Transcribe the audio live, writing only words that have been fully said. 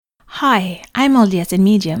Hi, I'm LDS in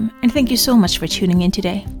Medium, and thank you so much for tuning in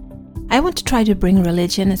today. I want to try to bring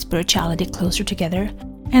religion and spirituality closer together,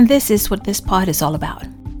 and this is what this pod is all about.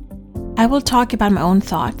 I will talk about my own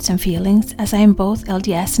thoughts and feelings as I am both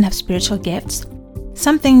LDS and have spiritual gifts,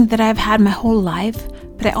 something that I've had my whole life,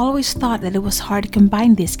 but I always thought that it was hard to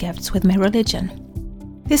combine these gifts with my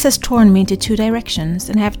religion. This has torn me into two directions,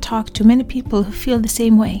 and I have talked to many people who feel the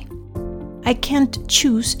same way. I can't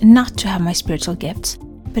choose not to have my spiritual gifts,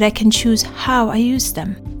 but I can choose how I use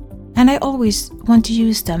them. And I always want to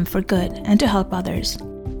use them for good and to help others.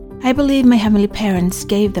 I believe my heavenly parents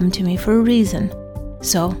gave them to me for a reason.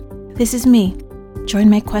 So, this is me. Join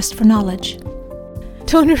my quest for knowledge.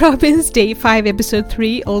 Tony Robbins, Day 5, Episode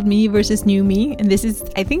 3, Old Me versus New Me. And this is,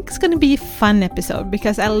 I think, it's going to be a fun episode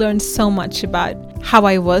because I learned so much about how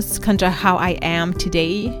I was contra how I am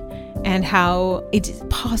today and how it is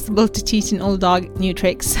possible to teach an old dog new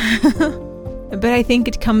tricks. But I think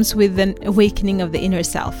it comes with an awakening of the inner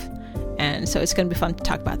self. And so it's going to be fun to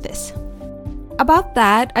talk about this. About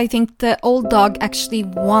that, I think the old dog actually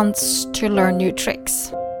wants to learn new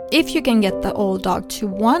tricks. If you can get the old dog to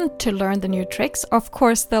want to learn the new tricks, of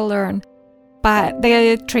course they'll learn. But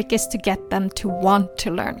the trick is to get them to want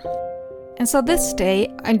to learn. And so this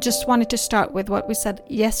day, I just wanted to start with what we said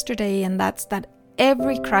yesterday, and that's that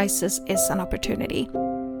every crisis is an opportunity.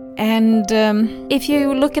 And if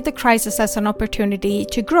you look at the crisis as an opportunity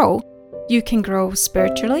to grow, you can grow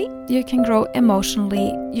spiritually, you can grow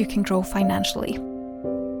emotionally, you can grow financially.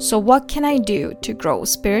 So what can I do to grow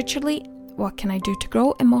spiritually? What can I do to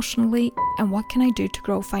grow emotionally? And what can I do to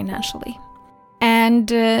grow financially?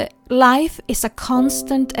 And life is a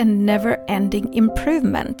constant and never-ending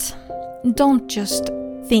improvement. Don't just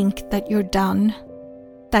think that you're done,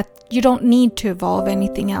 that you don't need to evolve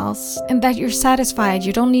anything else, and that you're satisfied.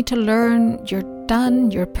 You don't need to learn, you're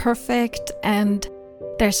done, you're perfect, and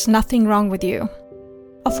there's nothing wrong with you.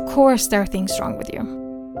 Of course there are things wrong with you.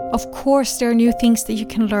 Of course there are new things that you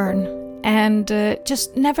can learn. And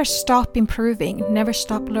just never stop improving, never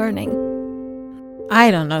stop learning.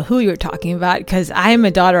 I don't know who you're talking about because I'm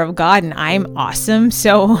a daughter of God and I'm awesome.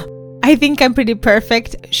 So I think I'm pretty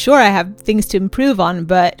perfect. Sure, I have things to improve on,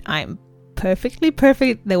 but I'm perfectly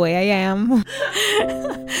perfect the way I am.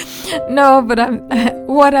 No, but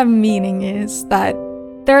what I'm meaning is that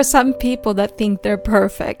there are some people that think they're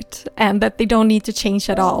perfect and that they don't need to change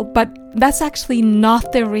at all. But that's actually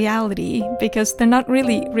not their reality because they're not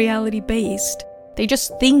really reality-based. They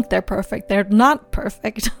just think they're perfect. They're not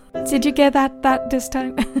perfect. Did you get that this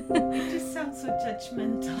time? You just sound so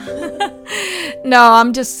judgmental. No,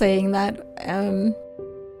 I'm just saying that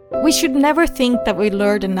we should never think that we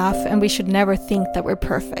learned enough, and we should never think that we're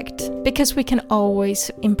perfect because we can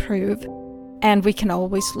always improve and we can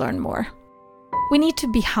always learn more. We need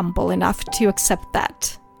to be humble enough to accept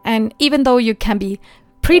that. And even though you can be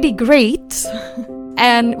pretty great,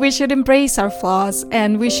 and we should embrace our flaws,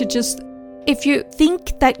 and we should just, if you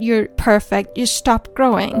think that you're perfect, you stop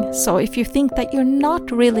growing. So if you think that you're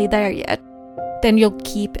not really there yet, then you'll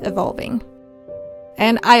keep evolving.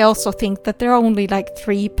 And I also think that there are only like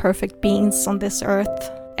 3 perfect beings on this earth,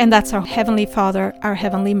 and that's our Heavenly Father, our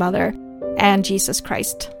Heavenly Mother, and Jesus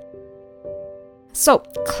Christ. So,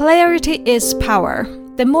 clarity is power.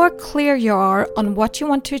 The more clear you are on what you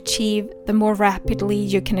want to achieve, the more rapidly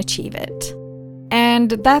you can achieve it. And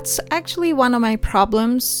that's actually one of my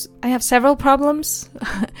problems. I have several problems,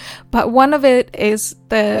 but one of it is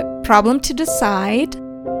the problem to decide.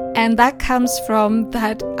 And that comes from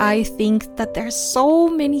that I think that there are so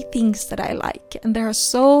many things that I like, and there are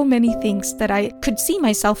so many things that I could see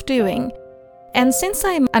myself doing. And since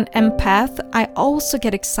I'm an empath, I also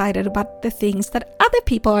get excited about the things that other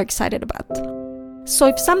people are excited about. So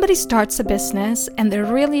if somebody starts a business and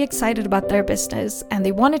they're really excited about their business and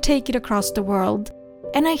they want to take it across the world,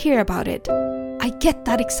 and I hear about it, I get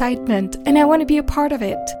that excitement and I want to be a part of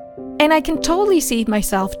it. And I can totally see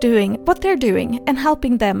myself doing what they're doing and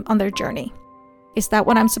helping them on their journey. Is that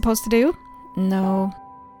what I'm supposed to do? No.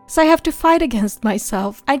 So I have to fight against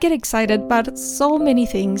myself. I get excited about so many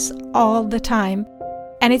things all the time.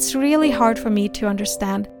 And it's really hard for me to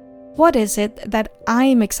understand what is it that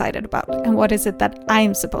I'm excited about and what is it that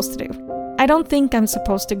I'm supposed to do. I don't think I'm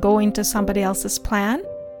supposed to go into somebody else's plan.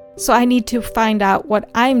 So I need to find out what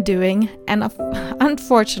I'm doing. And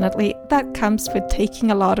unfortunately, that comes with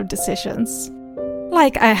taking a lot of decisions.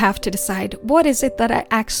 Like I have to decide what is it that I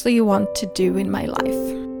actually want to do in my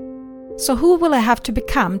life. So who will I have to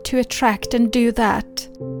become to attract and do that?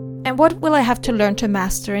 And what will I have to learn to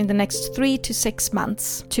master in the next 3 to 6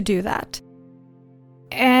 months to do that?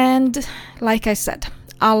 And like I said,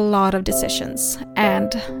 a lot of decisions.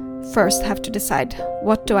 And first have to decide,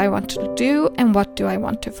 what do I want to do and what do I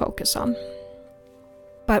want to focus on?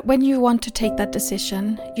 But when you want to take that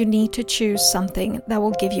decision, you need to choose something that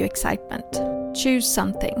will give you excitement. Choose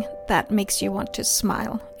something that makes you want to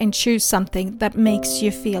smile, and choose something that makes you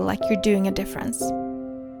feel like you're doing a difference.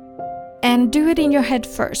 And do it in your head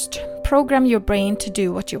first. Program your brain to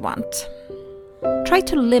do what you want. Try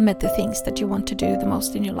to limit the things that you want to do the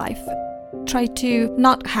most in your life. Try to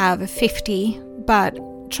not have 50, but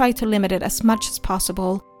try to limit it as much as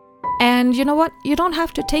possible. And you know what? You don't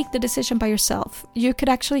have to take the decision by yourself. You could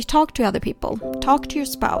actually talk to other people. Talk to your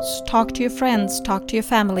spouse, talk to your friends, talk to your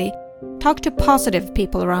family. Talk to positive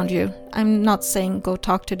people around you. I'm not saying go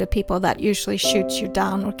talk to the people that usually shoots you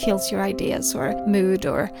down or kills your ideas or mood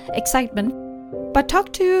or excitement. But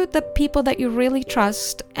talk to the people that you really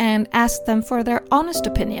trust and ask them for their honest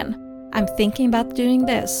opinion. I'm thinking about doing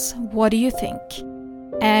this. What do you think?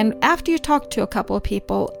 And after you talk to a couple of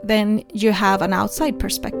people, then you have an outside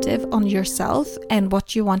perspective on yourself and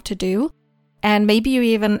what you want to do. And maybe you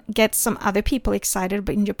even get some other people excited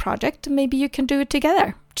in your project. Maybe you can do it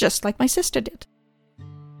together, just like my sister did.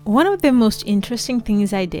 One of the most interesting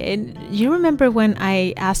things I did, you remember when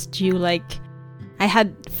I asked you, I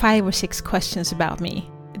had 5 or 6 questions about me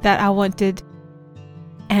that I wanted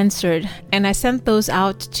answered. And I sent those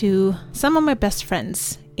out to some of my best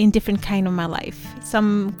friends in different kind of my life.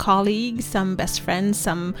 Some colleagues, some best friends,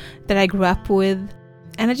 some that I grew up with.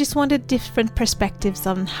 And I just wanted different perspectives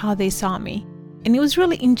on how they saw me. And it was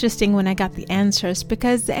really interesting when I got the answers,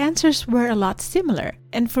 because the answers were a lot similar.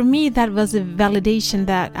 And for me, that was a validation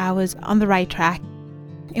that I was on the right track.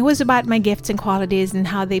 It was about my gifts and qualities and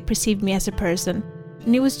how they perceived me as a person.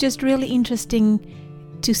 And it was just really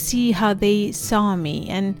interesting to see how they saw me.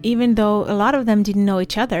 And even though a lot of them didn't know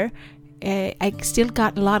each other, I still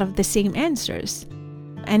got a lot of the same answers.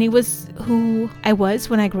 And it was who I was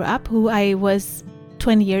when I grew up, who I was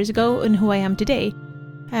 20 years ago, and who I am today.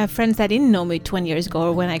 I have friends that didn't know me 20 years ago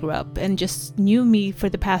or when I grew up and just knew me for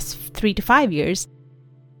the past 3 to 5 years,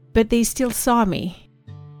 but they still saw me.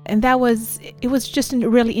 And it was just a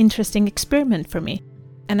really interesting experiment for me.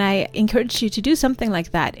 And I encourage you to do something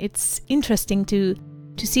like that. It's interesting to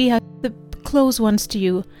see how the close ones to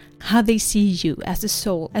you, how they see you as a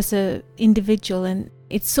soul, as an individual. And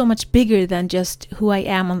it's so much bigger than just who I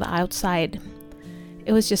am on the outside.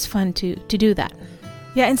 It was just fun to do that.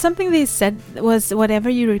 Yeah, and something they said was whatever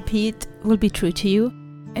you repeat will be true to you.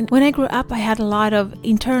 And when I grew up, I had a lot of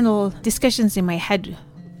internal discussions in my head,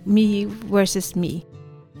 me versus me.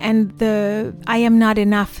 And the I am not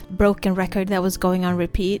enough broken record that was going on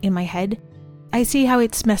repeat in my head. I see how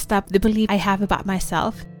it's messed up the belief I have about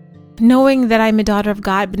myself. Knowing that I'm a daughter of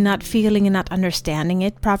God, but not feeling and not understanding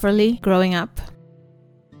it properly growing up.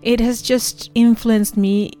 It has just influenced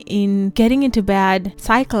me in getting into bad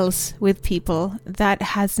cycles with people that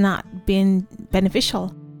has not been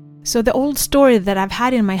beneficial. So the old story that I've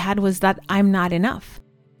had in my head was that I'm not enough.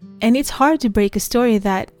 And it's hard to break a story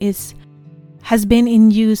that has been in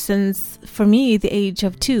you since, for me, the age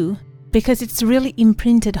of 2, because it's really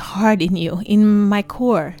imprinted hard in you, in my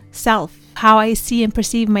core self, how I see and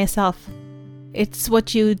perceive myself. It's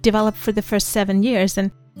what you develop for the first 7 years, and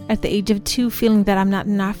at the age of 2, feeling that I'm not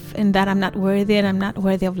enough and that I'm not worthy and I'm not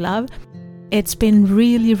worthy of love, it's been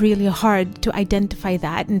really, really hard to identify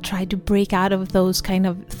that and try to break out of those kind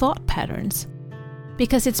of thought patterns.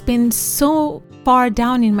 Because it's been so far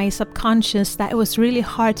down in my subconscious that it was really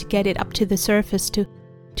hard to get it up to the surface to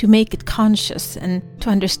make it conscious and to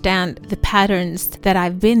understand the patterns that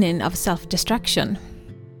I've been in of self-destruction.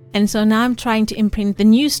 And so now I'm trying to imprint the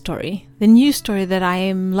new story that I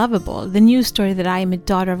am lovable, the new story that I am a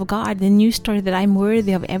daughter of God, the new story that I'm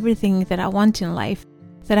worthy of everything that I want in life,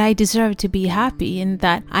 that I deserve to be happy, and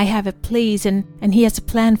that I have a place and He has a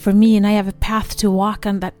plan for me, and I have a path to walk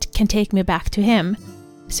on that can take me back to Him.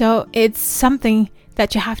 So it's something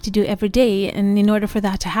that you have to do every day, and in order for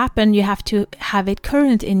that to happen, you have to have it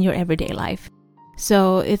current in your everyday life.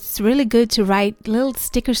 So it's really good to write little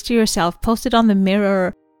stickers to yourself, post it on the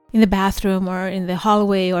mirror, in the bathroom or in the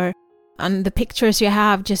hallway or on the pictures you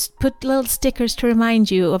have. Just put little stickers to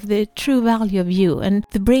remind you of the true value of you. And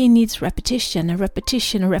the brain needs repetition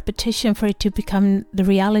for it to become the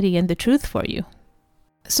reality and the truth for you.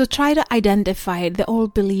 So try to identify the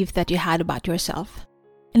old belief that you had about yourself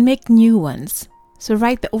and make new ones. So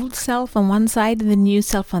write the old self on one side and the new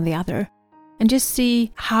self on the other. And just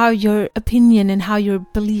see how your opinion and how your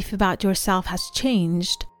belief about yourself has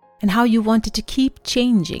changed, and how you want it to keep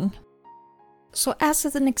changing. So as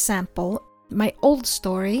an example, my old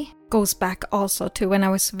story goes back also to when I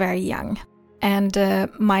was very young. And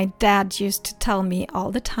my dad used to tell me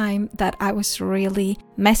all the time that I was really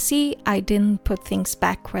messy. I didn't put things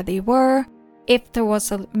back where they were. If there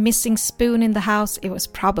was a missing spoon in the house, it was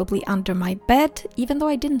probably under my bed, even though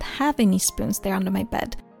I didn't have any spoons there under my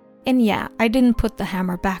bed. And yeah, I didn't put the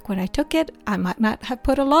hammer back when I took it. I might not have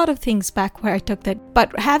put a lot of things back where I took it.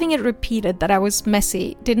 But having it repeated that I was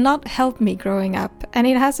messy did not help me growing up, and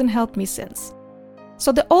it hasn't helped me since.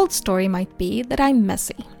 So the old story might be that I'm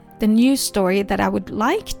messy. The new story that I would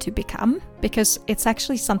like to become, because it's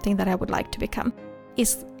actually something that I would like to become,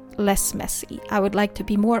 is less messy. I would like to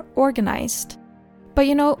be more organized. But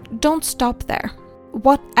don't stop there.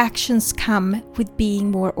 What actions come with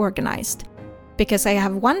being more organized? Because I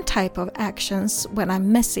have one type of actions when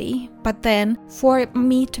I'm messy, but then for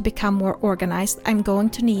me to become more organized, I'm going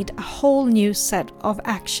to need a whole new set of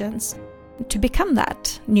actions to become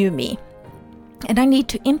that new me. And I need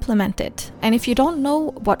to implement it. And if you don't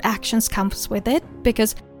know what actions comes with it,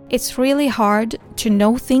 because it's really hard to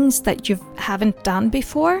know things that you haven't done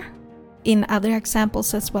before, in other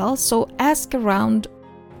examples as well. So ask around.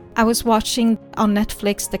 I was watching on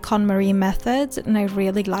Netflix the KonMari method, and I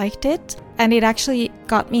really liked it. And it actually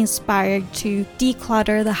got me inspired to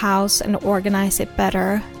declutter the house and organize it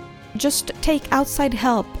better. Just take outside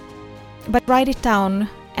help, but write it down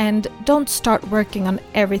and don't start working on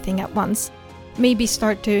everything at once. Maybe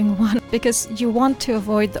start doing one, because you want to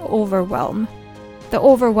avoid the overwhelm. The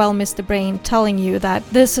overwhelm is the brain telling you that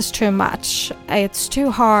this is too much, it's too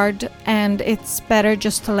hard, and it's better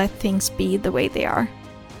just to let things be the way they are.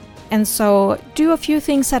 And so do a few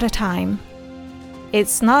things at a time.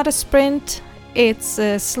 It's not a sprint, it's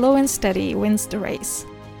slow and steady wins the race.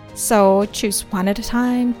 So choose one at a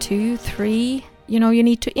time, 2, 3. You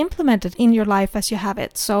need to implement it in your life as you have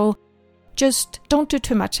it. So just don't do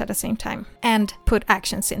too much at the same time and put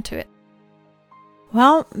actions into it.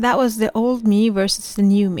 Well, that was the old me versus the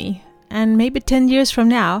new me. And maybe 10 years from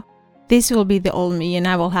now, this will be the old me and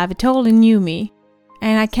I will have a totally new me.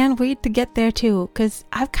 And I can't wait to get there too, because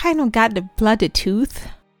I've kind of got the bloody tooth.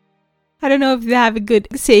 I don't know if they have a good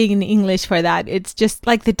saying in English for that. It's just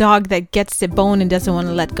like the dog that gets the bone and doesn't want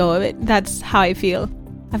to let go of it. That's how I feel.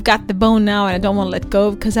 I've got the bone now and I don't want to let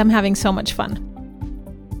go because I'm having so much fun.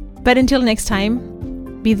 But until next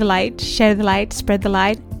time, be the light, share the light, spread the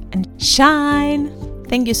light, and shine!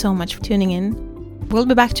 Thank you so much for tuning in. We'll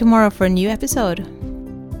be back tomorrow for a new episode.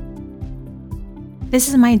 This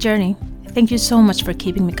is my journey. Thank you so much for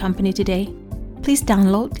keeping me company today. Please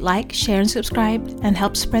download, like, share, and subscribe, and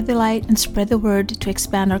help spread the light and spread the word to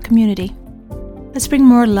expand our community. Let's bring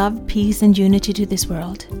more love, peace, and unity to this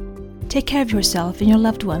world. Take care of yourself and your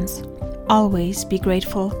loved ones. Always be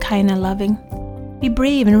grateful, kind, and loving. Be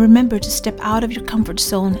brave and remember to step out of your comfort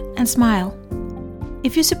zone and smile.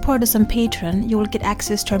 If you support us on Patreon, you will get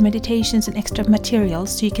access to our meditations and extra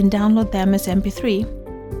materials so you can download them as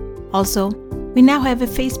MP3. Also, we now have a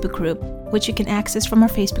Facebook group, which you can access from our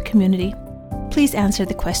Facebook community. Please answer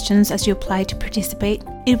the questions as you apply to participate.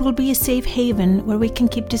 It will be a safe haven where we can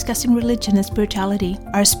keep discussing religion and spirituality,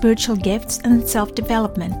 our spiritual gifts, and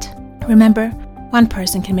self-development. Remember, one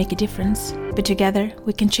person can make a difference, but together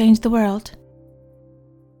we can change the world.